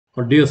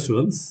Dear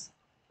students,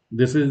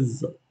 this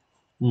is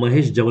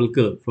Mahesh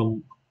Javalkar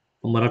from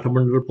Maratha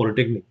Mandal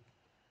Polytechnic,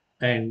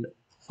 and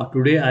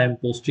today I am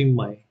posting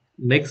my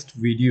next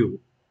video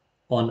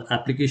on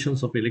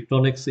applications of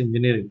electronics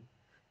engineering,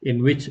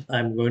 in which I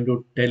am going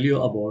to tell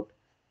you about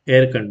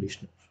air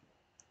conditioner.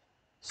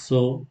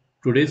 So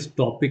today's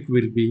topic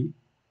will be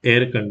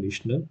air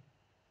conditioner.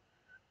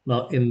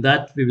 Now, in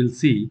that we will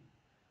see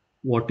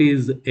what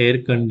is air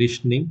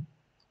conditioning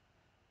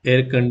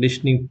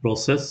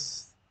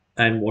process,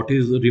 and what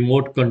is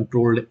remote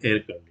controlled air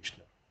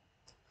conditioner.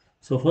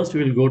 So first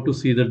we will go to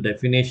see the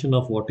definition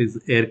of what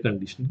is air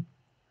conditioning.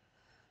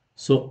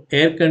 So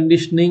air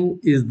conditioning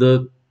is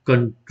the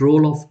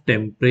control of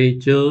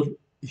temperature,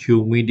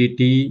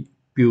 humidity,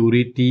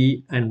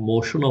 purity and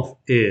motion of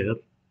air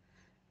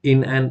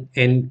in an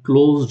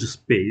enclosed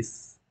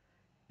space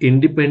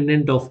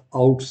independent of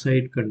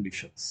outside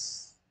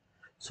conditions.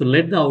 So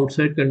let the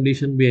outside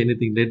condition be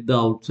anything, let the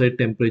outside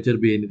temperature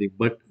be anything,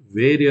 but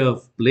where you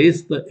have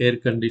placed the air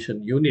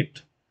condition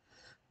unit,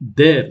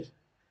 there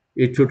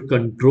it should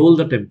control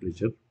the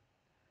temperature,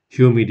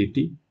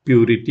 humidity,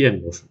 purity,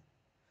 and motion.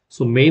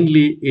 So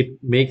mainly it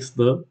makes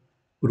the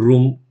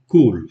room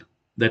cool.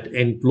 That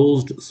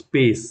enclosed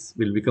space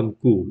will become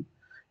cool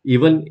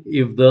even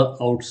if the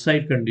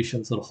outside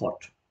conditions are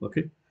hot.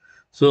 Okay.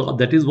 So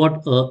that is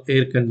what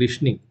air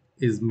conditioning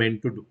is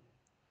meant to do.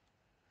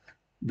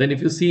 Then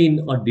if you see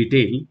in a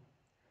detail,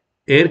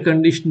 air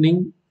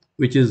conditioning,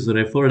 which is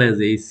referred as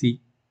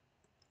AC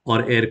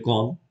or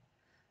aircon,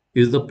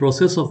 is the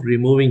process of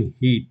removing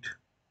heat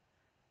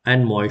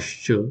and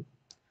moisture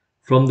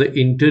from the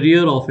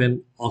interior of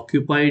an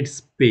occupied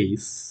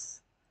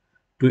space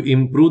to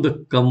improve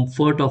the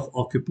comfort of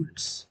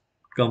occupants.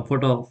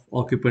 Comfort of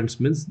occupants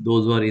means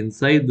those who are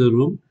inside the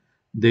room,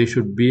 they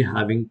should be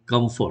having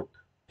comfort.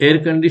 Air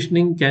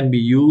conditioning can be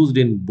used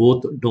in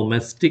both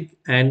domestic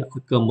and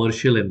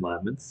commercial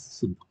environments.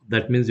 So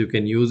that means you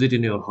can use it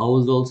in your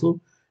house also,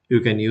 you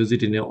can use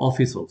it in your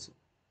office also.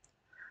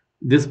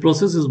 This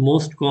process is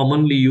most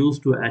commonly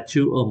used to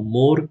achieve a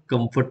more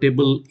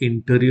comfortable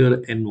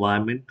interior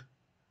environment,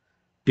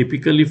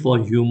 typically for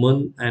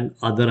human and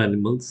other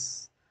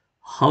animals.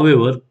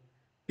 However,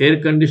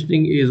 air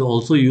conditioning is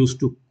also used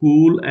to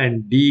cool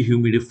and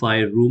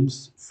dehumidify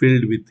rooms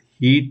filled with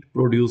heat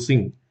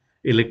producing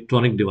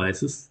electronic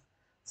devices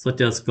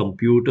such as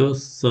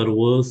computers,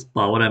 servers,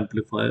 power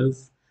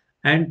amplifiers,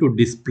 and to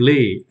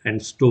display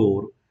and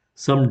store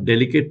some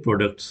delicate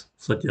products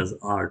such as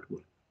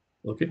artwork.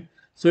 Okay,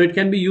 so it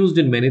can be used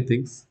in many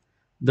things.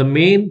 The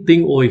main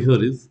thing over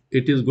here is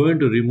it is going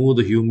to remove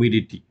the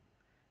humidity,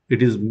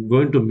 it is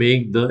going to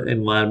make the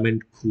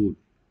environment cool.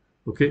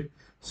 Okay,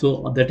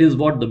 so that is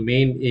what the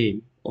main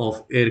aim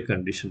of air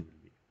conditioning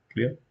will be.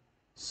 Clear?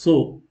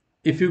 So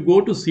if you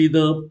go to see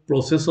the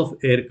process of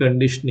air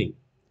conditioning,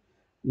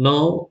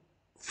 now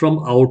from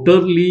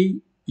outerly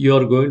you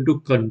are going to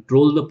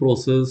control the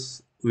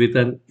process with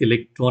an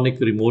electronic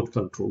remote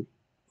control.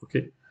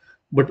 Okay,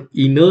 but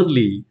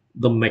innerly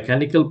the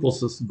mechanical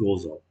process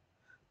goes on.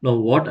 Now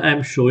what I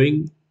am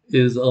showing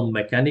is a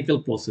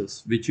mechanical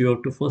process which you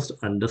have to first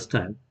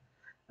understand.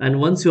 And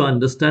once you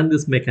understand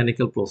this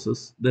mechanical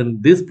process,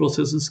 then this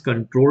process is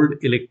controlled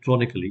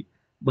electronically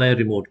by a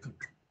remote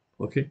control.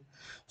 Okay.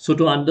 So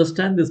to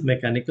understand this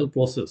mechanical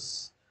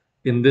process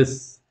in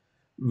this,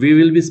 we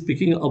will be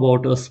speaking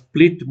about a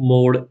split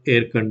mode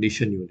air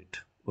condition unit.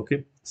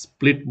 Okay.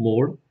 Split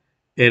mode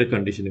air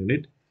condition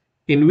unit,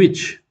 in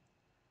which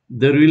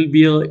there will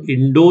be a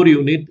indoor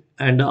unit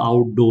and a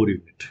outdoor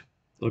unit.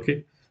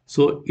 Okay.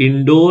 So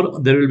indoor,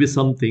 there will be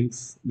some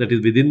things, that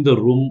is within the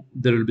room,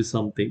 there will be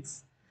some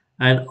things,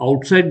 and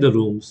outside the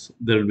rooms,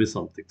 there will be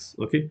some things.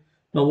 Okay.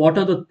 Now, what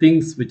are the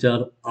things which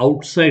are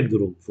outside the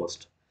room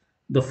first?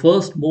 The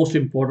first most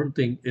important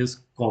thing is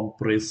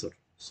compressor.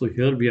 So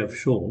here we have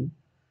shown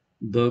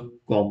the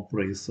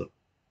compressor.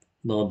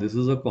 Now this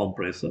is a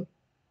compressor.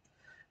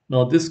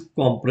 Now this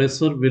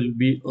compressor will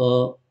be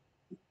a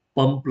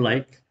pump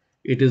like,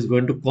 it is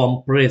going to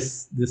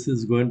compress, this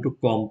is going to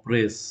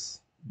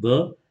compress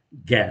the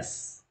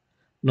gas.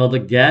 Now the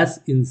gas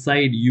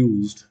inside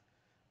used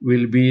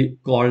will be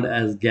called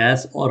as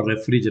gas or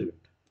refrigerant.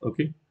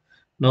 Okay,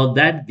 now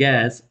that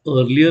gas,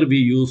 earlier we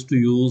used to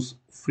use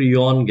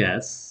freon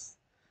gas,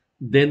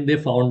 then they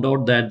found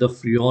out that the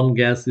freon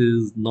gas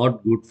is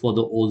not good for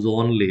the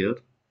ozone layer,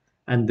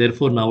 and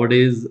therefore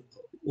nowadays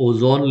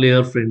ozone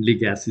layer friendly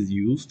gas is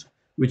used,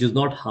 which is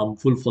not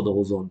harmful for the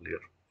ozone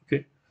layer.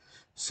 Okay,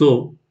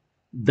 so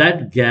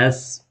that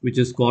gas, which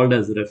is called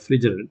as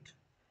refrigerant,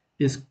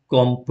 is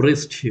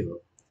compressed here.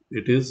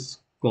 It is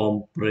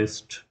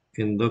compressed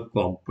in the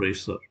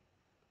compressor.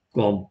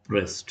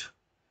 Compressed.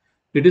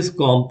 It is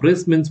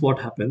compressed means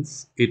what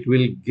happens? It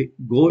will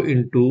go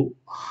into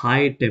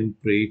high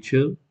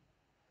temperature,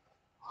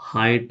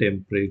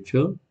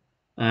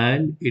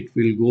 and it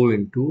will go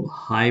into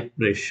high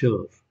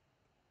pressure.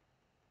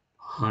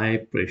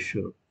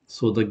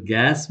 So the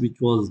gas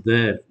which was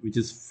there, which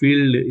is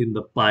filled in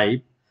the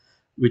pipe,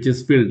 which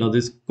is filled. Now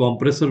this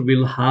compressor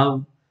will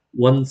have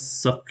one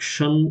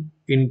suction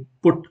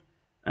input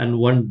and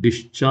one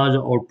discharge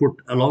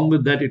output. Along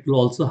with that, it will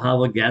also have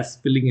a gas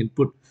filling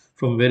input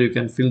from where you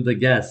can fill the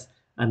gas,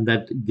 and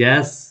that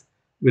gas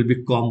will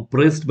be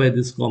compressed by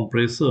this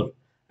compressor.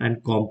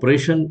 And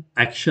compression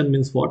action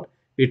means what?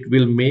 It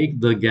will make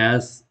the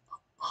gas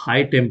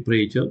high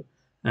temperature,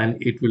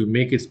 and it will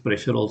make its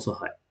pressure also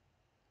high.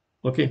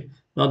 Okay,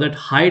 now that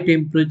high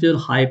temperature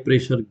high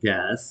pressure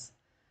gas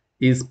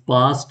is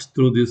passed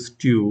through this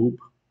tube.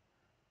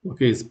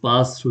 Okay, is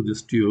passed through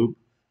this tube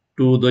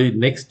to the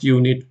next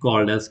unit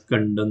called as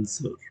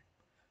condenser.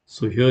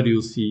 So here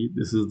you see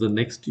this is the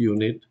next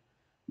unit,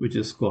 which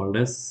is called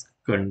as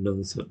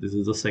condenser. This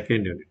is the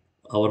second unit.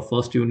 Our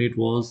first unit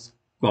was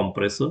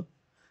compressor.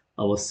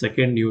 Our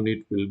second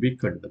unit will be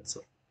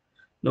condenser.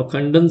 Now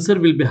condenser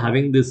will be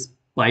having this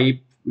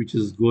pipe which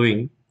is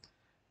going.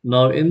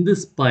 Now in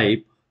this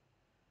pipe,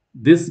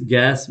 this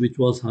gas which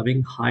was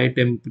having high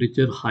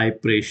temperature, high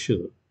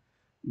pressure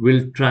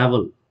will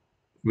travel,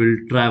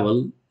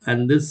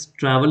 and this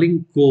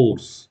traveling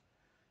course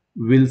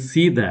will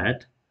see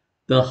that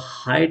the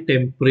high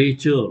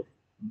temperature,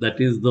 that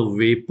is the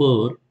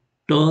vapor,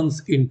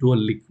 turns into a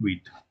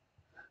liquid.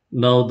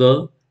 Now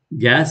the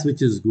gas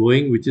which is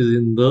going, which is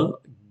in the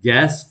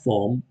gas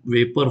form,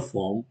 vapor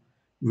form,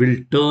 will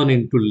turn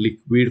into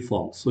liquid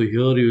form. So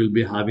here you will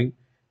be having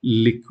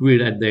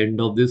liquid. At the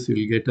end of this, you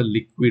will get a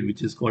liquid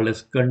which is called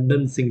as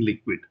condensing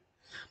liquid.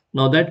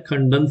 Now that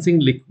condensing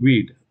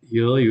liquid,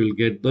 here you will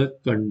get the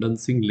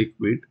condensing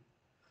liquid.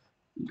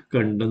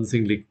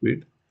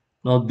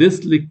 Now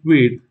this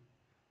liquid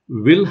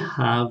will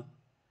have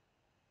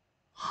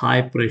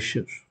high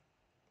pressure,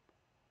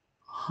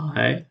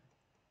 high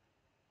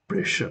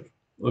pressure.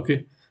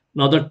 Okay.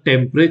 Now the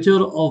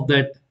temperature of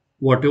that,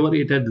 whatever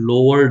it had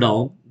lowered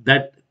down,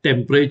 that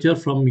temperature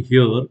from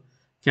here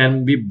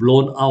can be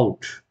blown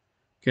out,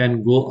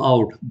 can go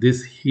out.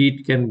 This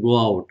heat can go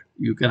out.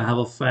 You can have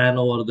a fan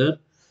over there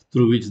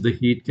through which the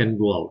heat can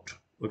go out.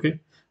 Okay.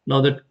 Now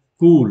that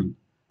cool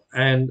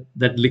and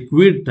that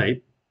liquid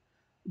type,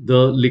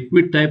 the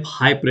liquid type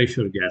high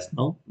pressure gas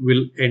now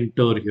will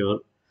enter here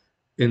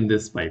in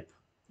this pipe.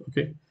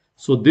 Okay,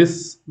 so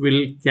this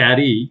will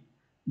carry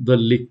the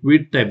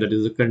liquid type, that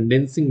is the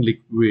condensing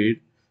liquid,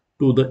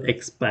 to the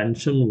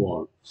expansion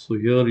valve. So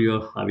here you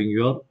are having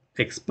your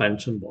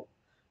expansion valve.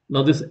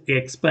 Now this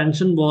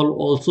expansion valve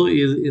also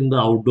is in the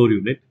outdoor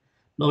unit.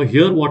 Now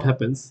here what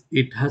happens,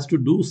 it has to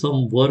do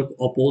some work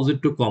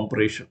opposite to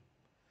compression.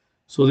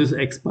 So this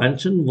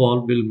expansion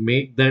valve will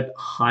make that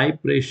high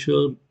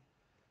pressure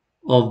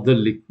of the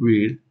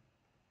liquid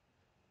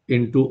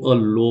into a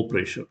low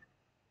pressure,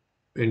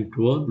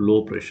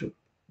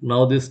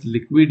 Now this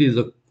liquid is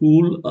a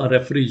cool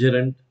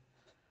refrigerant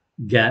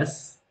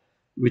gas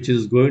which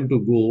is going to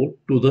go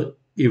to the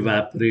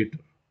evaporator.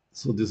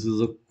 So this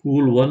is a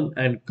cool one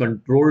and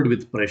controlled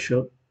with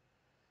pressure.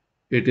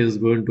 It is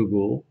going to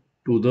go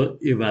to the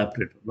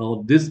evaporator.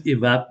 Now this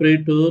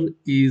evaporator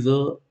is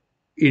a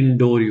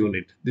indoor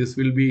unit. This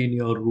will be in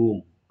your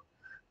room.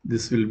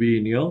 This will be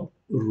in your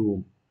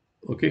room.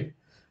 Okay.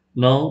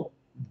 Now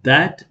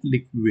that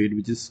liquid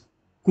which is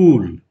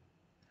cool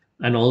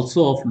and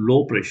also of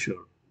low pressure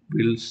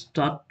will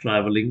start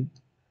traveling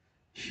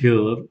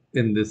here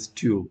in this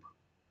tube,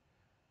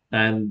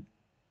 and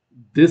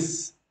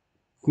this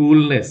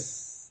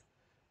coolness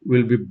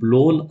will be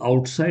blown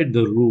outside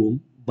the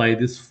room by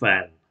this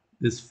fan.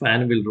 This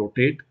fan will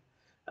rotate,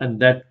 and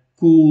that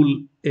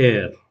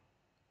coolness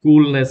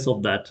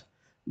of that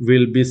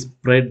will be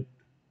spread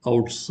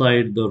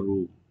outside the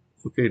room.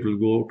 Okay, it will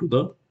go to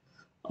the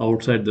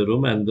outside the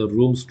room, and the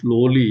room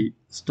slowly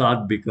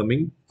start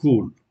becoming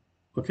cool.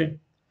 Okay.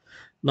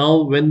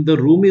 Now, when the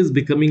room is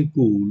becoming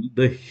cool,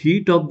 the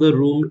heat of the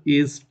room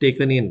is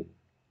taken in.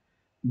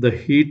 The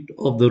heat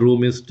of the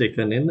room is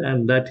taken in,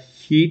 and that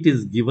heat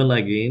is given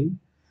again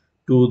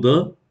to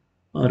the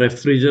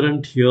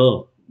refrigerant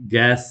here,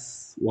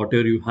 gas,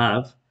 whatever you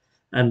have,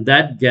 and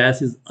that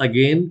gas is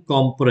again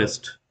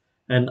compressed,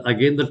 and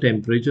again the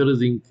temperature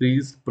is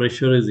increased,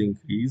 pressure is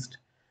increased.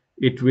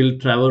 It will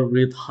travel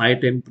with high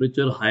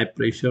temperature, high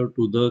pressure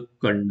to the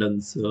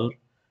condenser.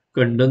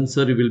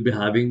 Condenser will be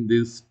having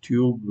this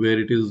tube where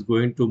it is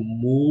going to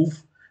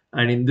move,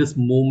 and in this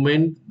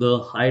movement the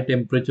high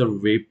temperature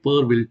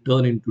vapor will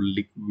turn into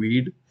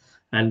liquid,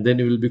 and then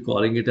you will be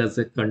calling it as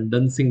a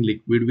condensing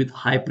liquid with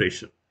high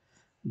pressure.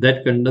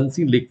 That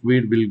condensing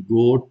liquid will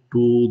go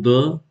to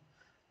the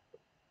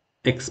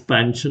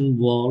expansion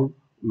valve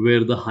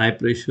where the high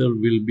pressure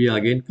will be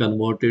again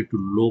converted to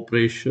low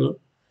pressure,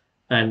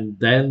 and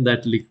then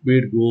that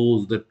liquid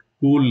goes, that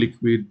cool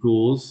liquid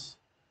goes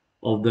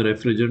of the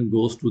refrigerant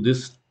goes to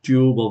this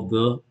tube of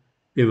the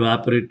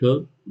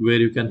evaporator where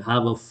you can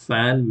have a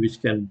fan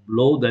which can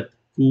blow that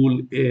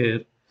cool air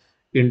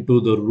into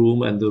the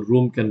room, and the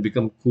room can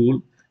become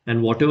cool,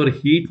 and whatever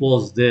heat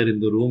was there in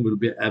the room will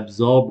be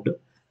absorbed,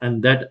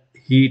 and that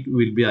heat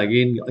will be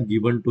again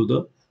given to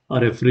the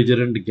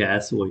refrigerant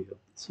gas over here.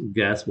 So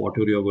gas,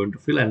 whatever you are going to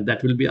fill, and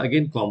that will be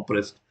again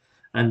compressed,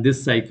 and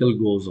this cycle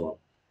goes on.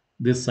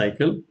 This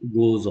cycle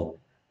goes on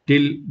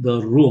till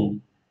the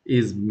room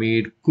is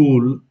made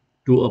cool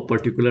to a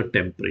particular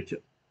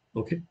temperature.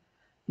 Okay.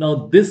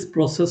 Now this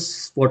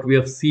process, what we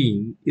have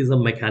seen, is a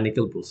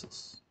mechanical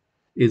process.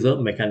 Is a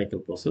mechanical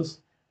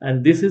process,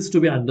 and this is to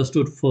be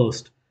understood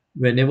first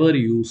whenever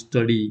you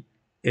study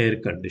air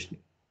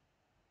conditioning.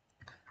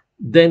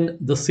 Then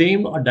the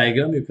same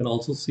diagram you can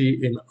also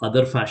see in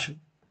other fashion.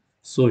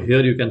 So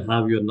here you can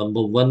have your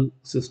number one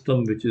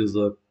system, which is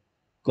a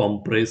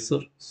compressor.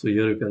 So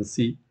here you can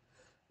see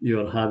you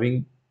are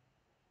having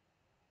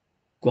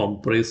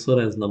compressor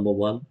as number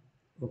one.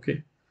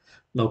 Okay.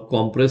 Now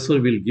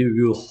compressor will give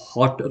you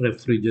hot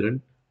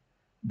refrigerant,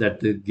 that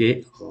the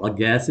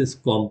gas is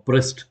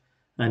compressed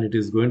and it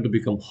is going to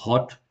become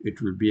hot.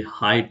 It will be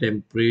high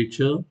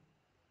temperature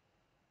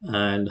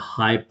and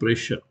high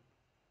pressure.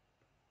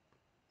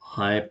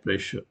 High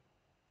pressure.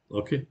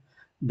 Okay.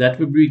 That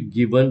will be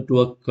given to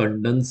a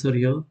condenser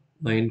here.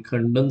 Now in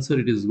condenser,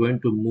 it is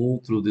going to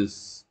move through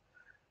this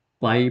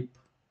pipe,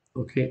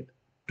 okay,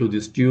 to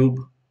this tube.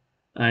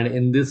 And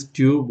in this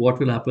tube, what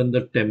will happen?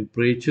 The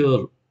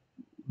temperature,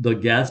 the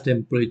gas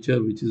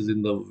temperature, which is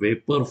in the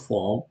vapor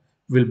form,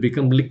 will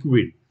become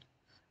liquid.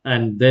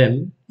 And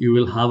then you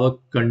will have a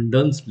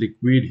condensed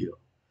liquid here.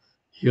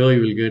 Here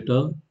you will get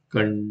a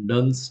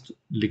condensed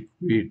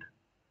liquid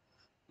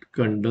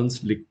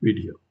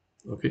here.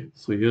 Okay,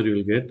 so here you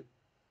will get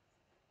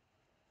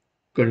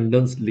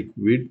condensed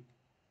liquid.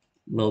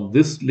 Now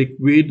this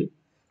liquid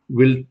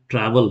will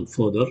travel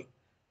further.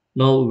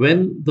 Now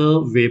when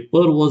the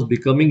vapor was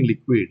becoming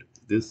liquid,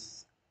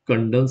 this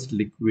condensed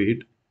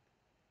liquid,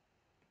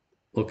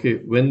 okay,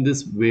 when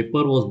this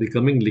vapor was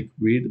becoming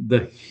liquid,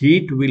 the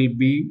heat will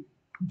be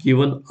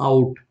given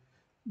out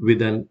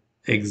with an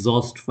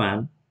exhaust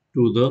fan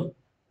to the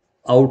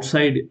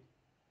outside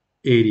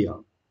area.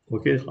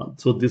 Okay,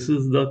 so this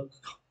is the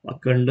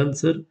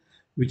condenser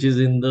which is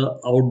in the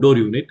outdoor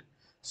unit.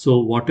 So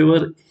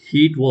whatever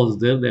heat was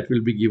there, that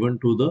will be given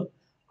to the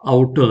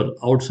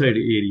outside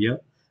area,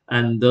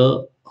 and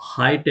the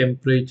high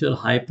temperature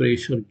high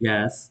pressure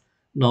gas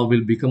now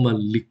will become a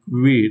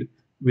liquid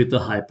with a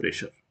high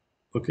pressure.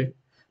 Okay,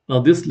 now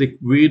this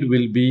liquid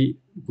will be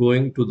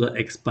going to the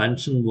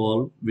expansion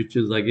valve, which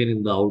is again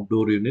in the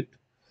outdoor unit.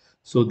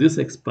 So this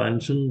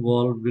expansion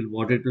valve will,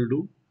 what it will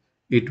do?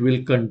 It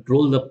will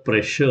control the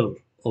pressure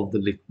of the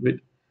liquid,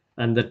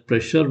 and that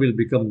pressure will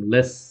become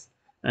less,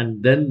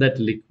 and then that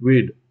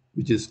liquid,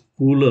 which is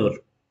cooler,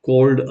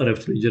 cold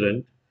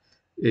refrigerant,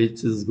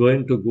 it is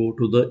going to go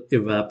to the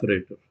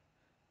evaporator.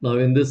 Now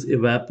in this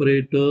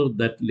evaporator,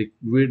 that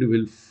liquid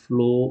will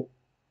flow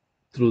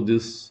through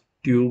these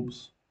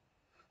tubes.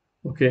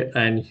 Okay,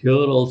 and here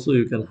also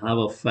you can have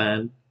a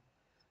fan.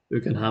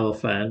 You can have a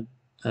fan,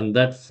 and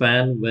that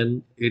fan,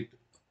 when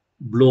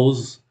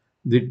blows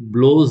it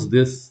blows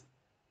this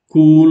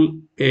cool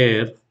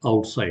air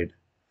outside.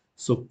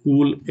 So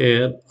cool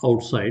air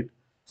outside.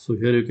 So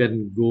here you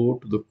can go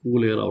to the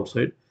cool air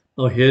outside.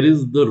 Now here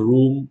is the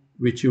room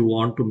which you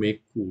want to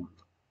make cool.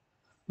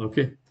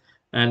 Okay,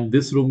 and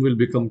this room will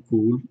become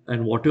cool,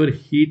 and whatever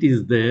heat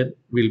is there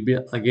will be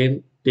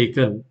again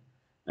taken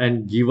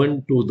and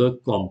given to the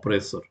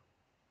compressor.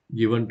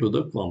 Given to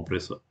the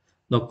compressor.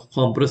 Now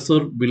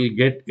compressor will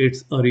get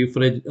its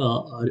refrigerant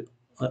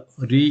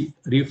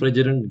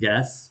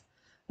gas,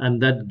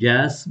 and that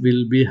gas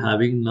will be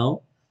having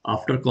now,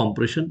 after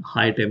compression,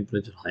 high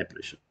temperature, high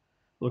pressure.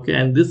 Okay,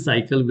 and this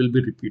cycle will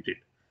be repeated.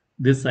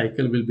 This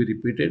cycle will be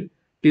repeated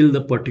till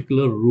the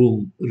particular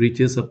room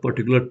reaches a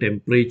particular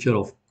temperature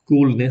of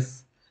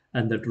coolness,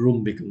 and that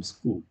room becomes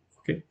cool.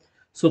 Okay,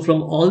 so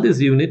from all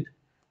this unit,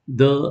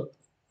 the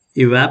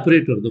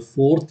evaporator, the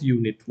fourth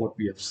unit, what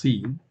we have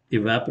seen,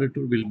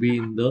 evaporator will be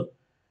in the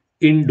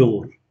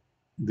indoor.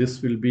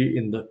 This will be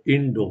in the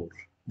indoor,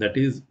 that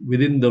is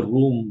within the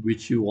room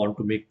which you want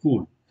to make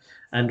cool.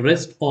 And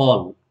rest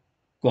all,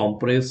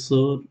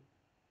 compressor,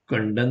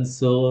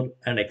 condenser,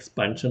 and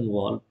expansion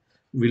valve,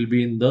 will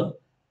be in the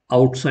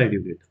outside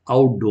unit,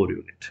 outdoor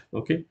unit.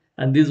 Okay,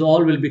 and these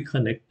all will be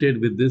connected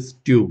with these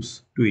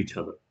tubes to each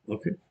other.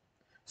 Okay,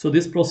 so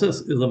this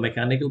process is a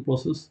mechanical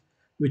process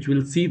which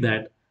will see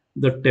that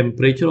the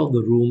temperature of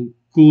the room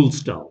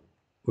cools down.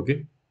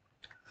 Okay.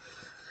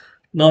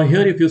 Now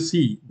here if you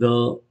see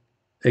the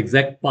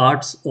exact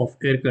parts of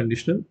air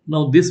conditioner.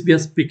 Now this we are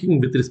speaking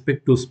with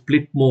respect to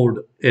split mode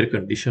air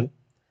condition.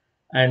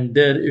 And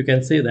there you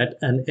can say that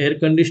an air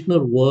conditioner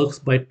works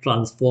by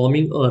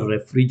transforming a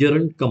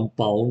refrigerant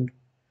compound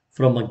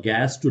from a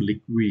gas to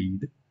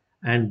liquid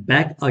and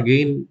back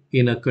again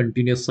in a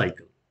continuous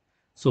cycle.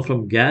 So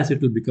from gas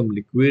it will become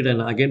liquid,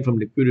 and again from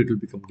liquid it will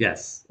become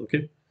gas.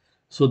 Okay.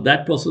 So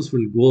that process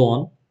will go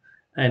on.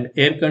 And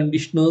air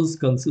conditioners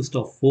consist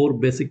of four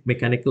basic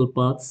mechanical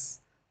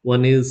parts.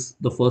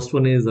 The first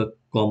one is a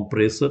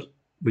compressor,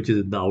 which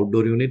is in the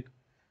outdoor unit.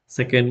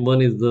 Second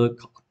one is the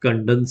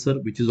condenser,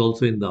 which is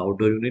also in the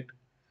outdoor unit.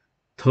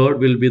 Third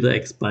will be the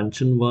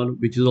expansion valve,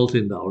 which is also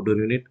in the outdoor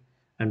unit.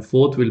 And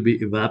fourth will be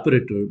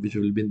evaporator, which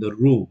will be in the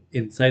room,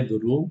 inside the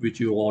room, which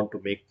you want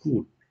to make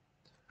cool.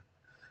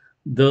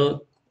 The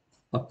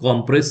a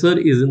compressor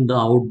is in the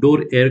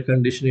outdoor air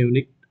conditioning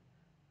unit.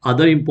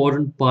 Other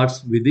important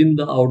parts within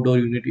the outdoor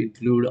unit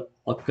include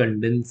a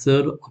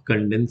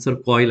condenser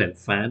coil and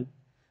fan.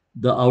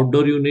 The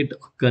outdoor unit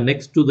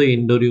connects to the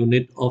indoor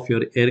unit of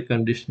your air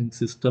conditioning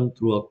system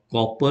through a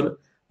copper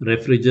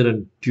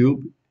refrigerant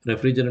tube.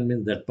 Refrigerant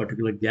means that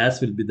particular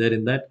gas will be there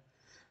in that.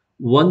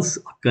 Once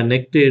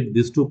connected,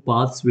 these two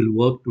paths will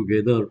work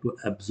together to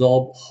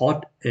absorb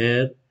hot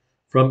air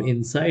from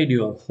inside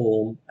your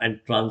home and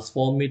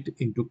transform it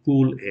into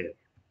cool air.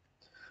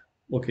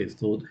 Okay,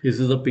 so this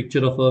is a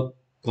picture of a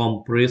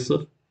compressor.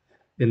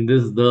 In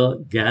this,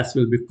 the gas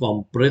will be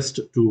compressed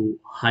to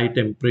high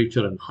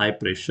temperature and high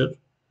pressure.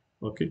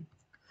 Okay,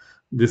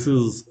 this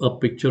is a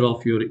picture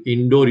of your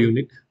indoor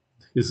unit.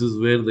 This is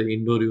where the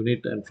indoor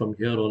unit, and from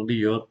here only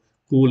your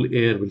cool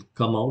air will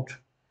come out.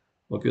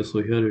 Okay,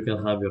 so here you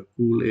can have your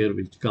cool air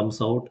which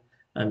comes out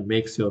and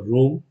makes your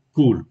room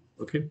cool.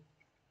 Okay,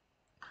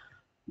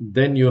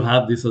 then you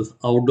have this as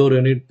outdoor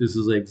unit. This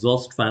is the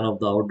exhaust fan of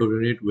the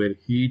outdoor unit where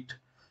heat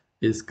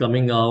is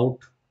coming out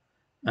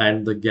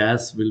and the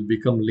gas will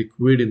become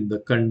liquid in the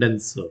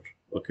condenser.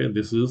 Okay,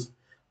 this is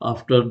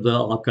after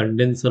the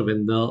condenser,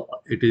 when the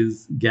it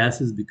is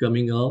gas is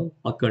becoming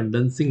a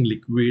condensing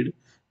liquid.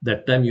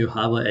 That time you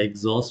have an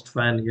exhaust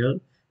fan here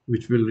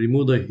which will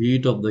remove the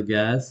heat of the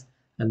gas,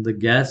 and the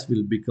gas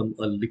will become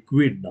a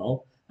liquid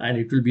now, and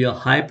it will be a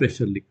high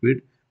pressure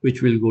liquid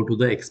which will go to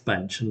the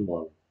expansion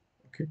valve.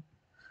 Okay,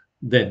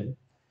 then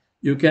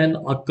you can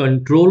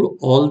control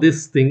all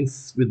these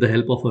things with the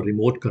help of a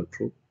remote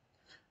control.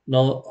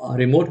 Now, a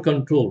remote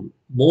control,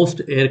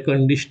 most air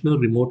conditioner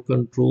remote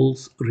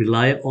controls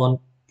rely on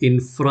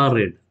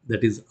infrared,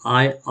 that is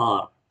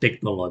IR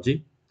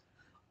technology.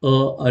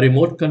 A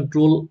remote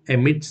control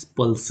emits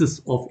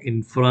pulses of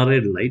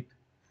infrared light,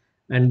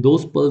 and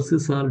those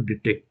pulses are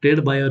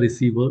detected by a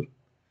receiver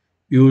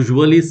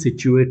usually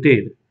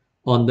situated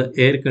on the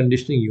air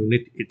conditioning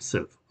unit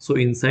itself. So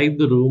inside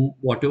the room,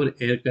 whatever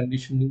air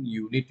conditioning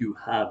unit you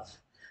have,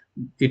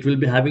 it will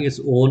be having its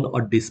own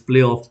a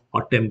display of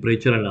a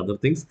temperature and other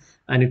things,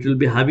 and it will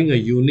be having a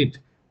unit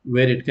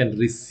where it can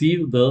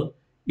receive the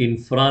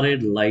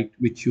infrared light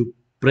which you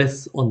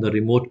press on the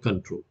remote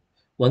control.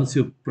 Once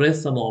you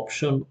press an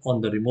option on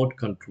the remote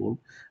control,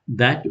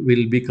 that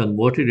will be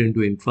converted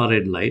into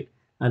infrared light,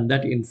 and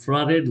that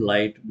infrared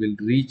light will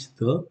reach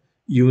the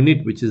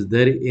unit which is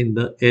there in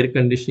the air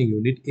conditioning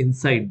unit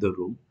inside the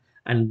room,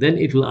 and then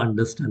it will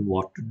understand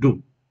what to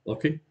do.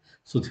 Okay,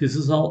 so this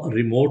is how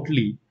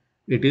remotely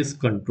it is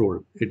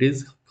controlled. It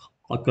is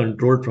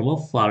controlled from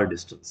a far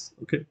distance.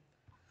 Okay,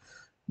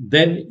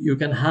 then you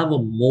can have a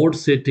mode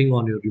setting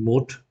on your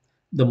remote.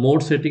 The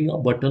mode setting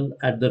button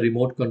at the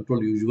remote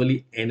control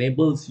usually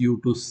enables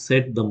you to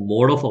set the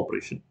mode of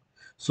operation.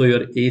 So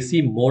your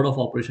AC mode of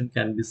operation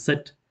can be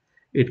set.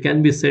 It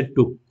can be set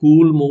to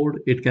cool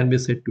mode, it can be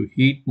set to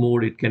heat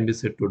mode, it can be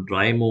set to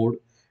dry mode,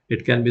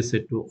 it can be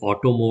set to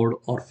auto mode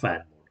or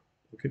fan mode.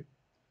 Okay,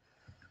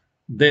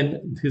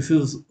 then this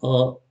is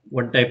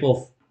one type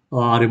of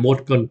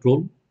remote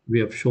control we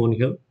have shown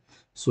here.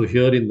 So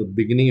here in the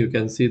beginning, you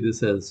can see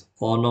this as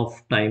on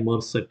off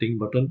timer setting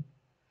button.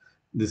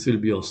 This will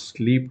be your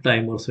sleep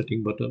timer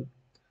setting button.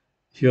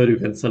 Here you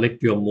can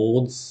select your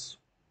modes.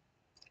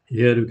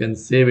 Here you can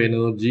save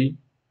energy.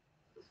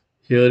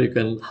 Here you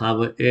can have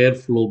a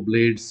airflow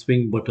blade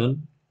swing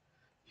button.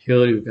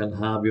 Here you can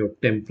have your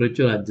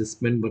temperature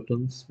adjustment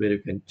buttons where you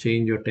can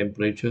change your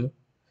temperature.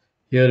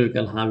 Here you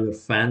can have your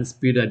fan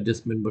speed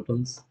adjustment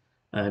buttons,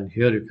 and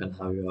here you can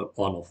have your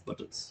on off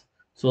buttons.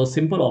 So a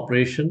simple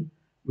operation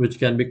which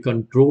can be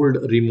controlled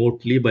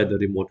remotely by the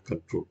remote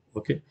control.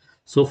 Okay.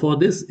 So for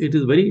this, it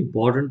is very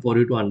important for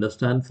you to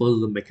understand first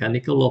the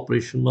mechanical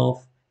operation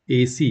of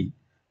AC,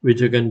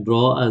 which you can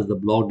draw as the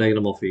block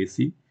diagram of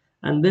AC.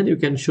 And then you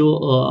can show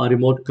a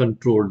remote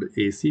controlled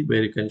AC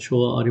where you can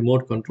show a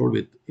remote control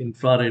with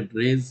infrared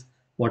rays.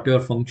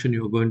 Whatever function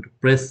you're going to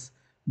press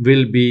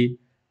will be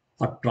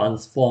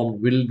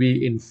transformed, will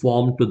be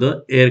informed to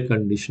the air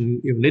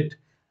conditioning unit,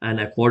 and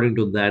according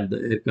to that the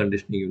air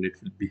conditioning unit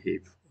will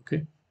behave.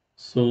 Okay,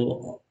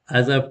 so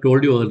as I've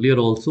told you earlier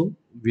also,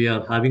 we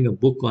are having a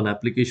book on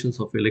applications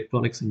of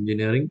electronics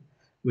engineering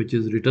which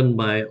is written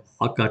by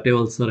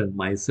Akateval sir and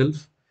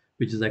myself,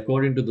 which is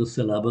according to the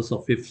syllabus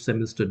of 5th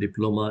semester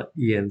diploma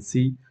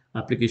ENC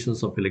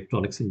applications of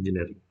electronics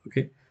engineering.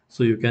 Okay,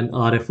 so you can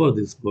refer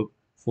this book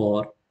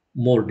for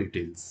more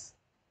details.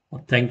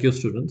 Thank you,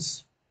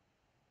 students.